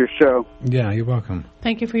for your show. Yeah, you're welcome.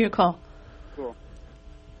 Thank you for your call. Cool.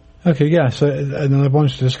 Okay, yeah, so and I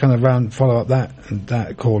wanted to just kind of follow up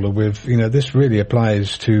that caller with, you know, this really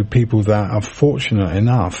applies to people that are fortunate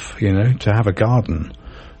enough, you know, to have a garden.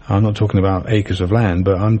 I'm not talking about acres of land,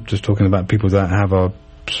 but I'm just talking about people that have a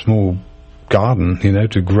small garden, you know,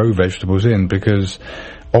 to grow vegetables in, because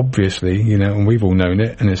obviously, you know, and we've all known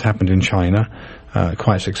it, and it's happened in China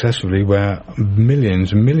quite successfully, where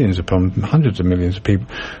millions and millions upon hundreds of millions of people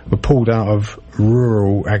were pulled out of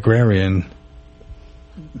rural agrarian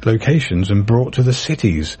locations and brought to the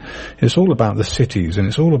cities. It's all about the cities, and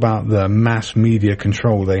it's all about the mass media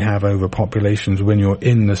control they have over populations when you're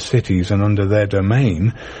in the cities and under their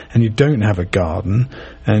domain, and you don't have a garden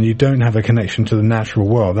and you don't have a connection to the natural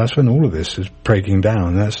world. That's when all of this is breaking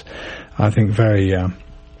down. That's, I think, very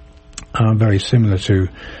similar to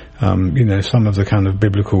you know, some of the kind of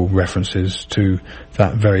biblical references to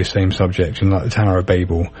that very same subject, in like the Tower of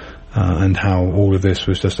Babel, and how all of this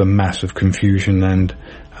was just a massive confusion, and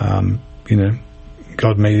you know,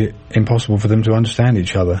 God made it impossible for them to understand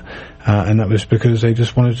each other, and that was because they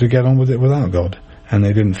just wanted to get on with it without God, and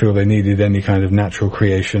they didn't feel they needed any kind of natural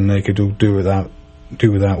creation. They could do without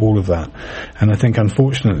all of that. And I think,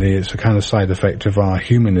 unfortunately, it's a kind of side effect of our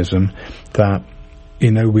humanism that,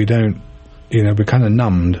 you know, we don't, you know, we're kind of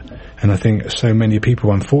numbed, and I think so many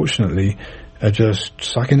people, unfortunately, are just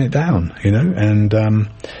sucking it down, you know, and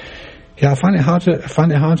yeah, I find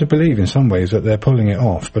it hard to believe in some ways that they're pulling it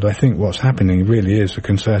off, but I think what's happening really is a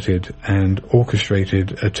concerted and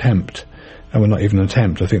orchestrated attempt, and well, not even an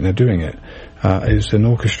attempt, I think they're doing it. It's an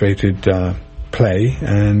orchestrated play,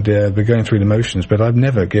 and we're going through the motions, but I'd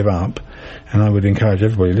never give up, and I would encourage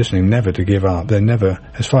everybody listening never to give up. They're never,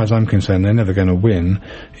 as far as I'm concerned, they're never going to win.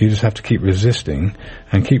 You just have to keep resisting,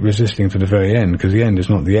 and keep resisting to the very end, because the end is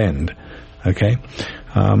not the end. Okay?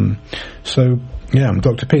 So, yeah,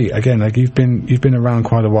 Dr. Peat, again, like you've been around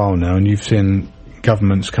quite a while now, and you've seen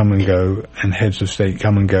governments come and go, and heads of state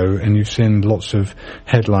come and go, and you've seen lots of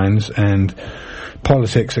headlines and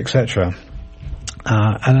politics, etc.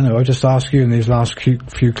 I don't know, I'll just ask you in these last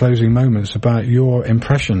few closing moments about your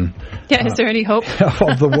impression. Yeah, is there any hope?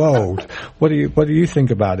 Of the world. What do you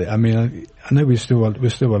think about it? I mean, I know we're still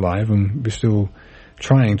alive, and we're still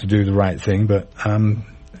trying to do the right thing, but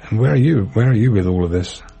where are you? Where are you with all of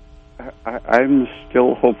this? I'm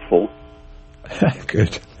still hopeful.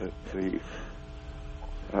 Good.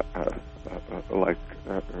 Like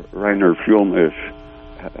Rainer Fuellmish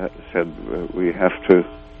said, we have to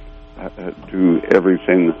do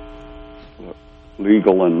everything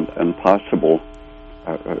legal and possible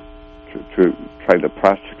to try to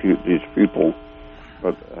prosecute these people,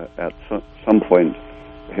 but at some point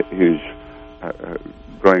he's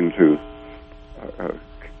going to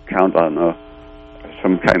count on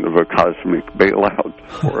some kind of a cosmic bailout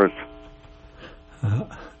for us.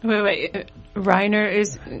 Wait. Reiner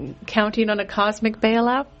is counting on a cosmic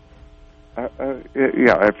bailout?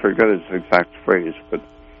 Yeah, I forget his exact phrase, but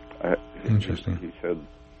interesting. He said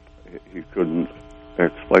he couldn't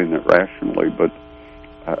explain it rationally, but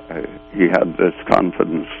he had this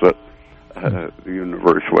confidence that the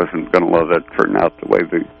universe wasn't going to let it turn out the way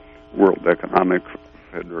the World Economic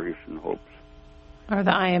Federation hopes. Or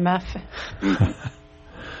the IMF. Mm-hmm.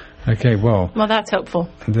 Okay, well, that's hopeful.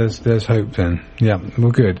 There's hope then. Yeah,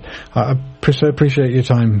 well, good. I appreciate your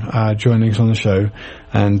time joining us on the show,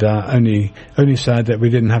 and only sad that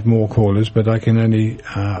we didn't have more callers. But I can only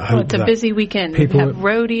hope it's a busy weekend. We have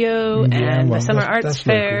rodeo and the Summer Arts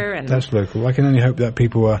Fair, and that's local. I can only hope that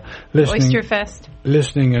people are listening, Oyster Fest,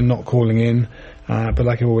 listening and not calling in. But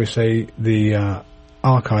like I always say, the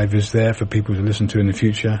archive is there for people to listen to in the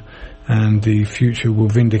future, and the future will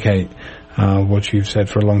vindicate what you've said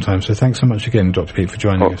for a long time. So thanks so much again, Dr. Peat, for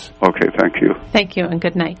joining us. Okay, thank you. Thank you, and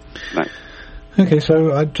good night. Night. Okay,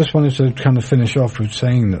 so I just wanted to kind of finish off with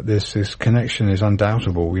saying that this connection is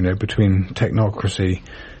undoubtable, between technocracy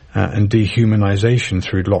and dehumanization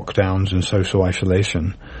through lockdowns and social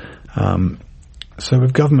isolation. So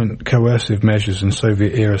with government coercive measures and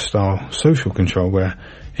Soviet-era style social control, where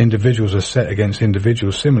individuals are set against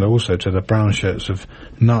individuals, similar also to the brown shirts of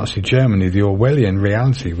Nazi Germany, the Orwellian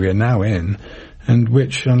reality we are now in, and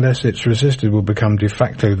which, unless it's resisted, will become de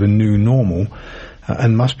facto the new normal,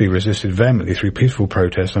 and must be resisted vehemently through peaceful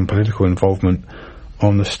protest and political involvement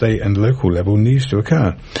on the state and local level, needs to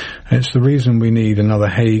occur. It's the reason we need another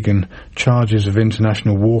Hague and charges of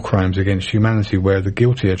international war crimes against humanity where the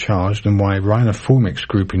guilty are charged, and why Rainer Fulmich's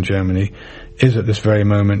group in Germany is at this very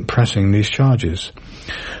moment pressing these charges.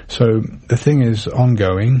 So the thing is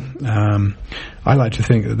ongoing. I like to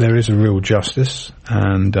think that there is a real justice,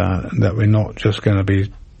 and that we're not just going to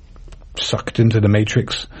be sucked into the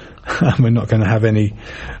matrix. We're not going to have any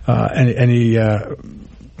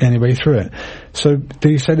way through it. So,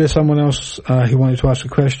 did you say there's someone else who wanted to ask a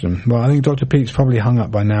question? Well, I think Dr. Peat's probably hung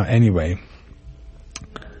up by now anyway.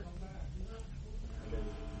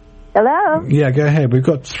 Hello? Yeah, go ahead. We've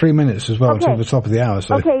got 3 minutes as well until the top of the hour.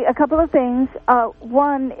 So. Okay, a couple of things.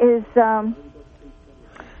 One is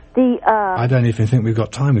I don't even think we've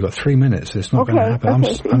got time. We've got 3 minutes. It's not going to happen.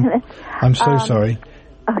 I'm so sorry.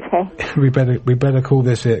 Okay. We better call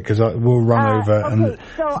this it, because we'll run over. Okay,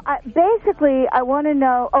 so basically I want to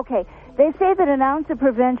know, okay, they say that an ounce of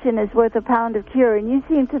prevention is worth a pound of cure, and you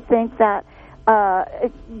seem to think that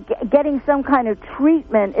getting some kind of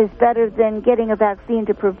treatment is better than getting a vaccine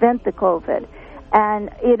to prevent the COVID.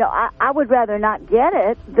 And, I would rather not get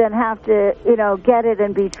it than have to, get it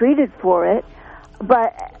and be treated for it.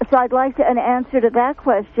 But, so I'd like an answer to that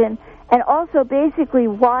question. And also, basically,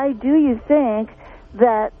 why do you think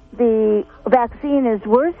that the vaccine is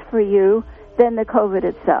worse for you than the COVID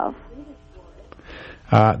itself?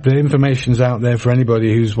 The information's out there for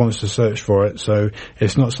anybody who wants to search for it, so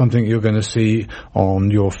it's not something you're going to see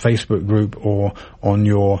on your Facebook group or on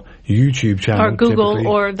your YouTube channel. Or Google,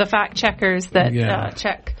 typically. Or the fact checkers that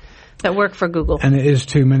that work for Google. And it is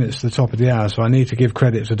 2 minutes to the top of the hour, so I need to give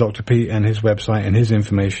credit to Dr. Peat and his website and his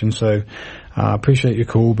information, so I appreciate your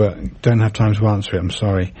call, but don't have time to answer it, I'm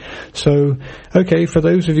sorry. So, okay, for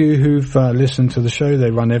those of you who've listened to the show, they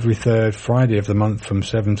run every third Friday of the month from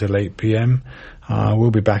 7 till 8 p.m. We'll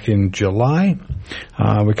be back in July.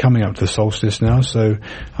 We're coming up to the solstice now, so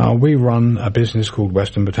we run a business called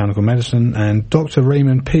Western Botanical Medicine, and Dr.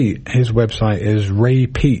 Raymond Peat, his website is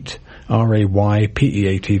RayPeat,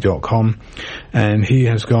 RayPeat.com, and he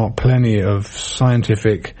has got plenty of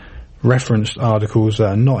scientific referenced articles that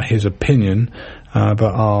are not his opinion, but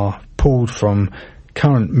are pulled from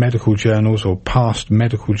current medical journals or past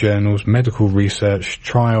medical journals, medical research,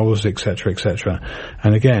 trials, etc., etc.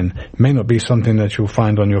 And again, it may not be something that you'll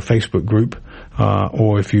find on your Facebook group,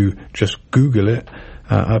 or if you just Google it.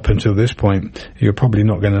 Up until this point, you're probably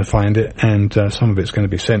not going to find it, and some of it's going to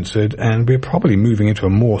be censored, and we're probably moving into a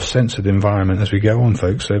more censored environment as we go on,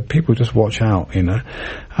 folks, so people just watch out,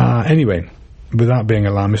 Anyway, without being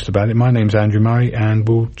alarmist about it, my name's Andrew Murray, and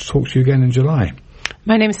we'll talk to you again in July.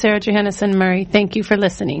 My name is Sarah Johannesson Murray. Thank you for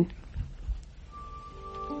listening.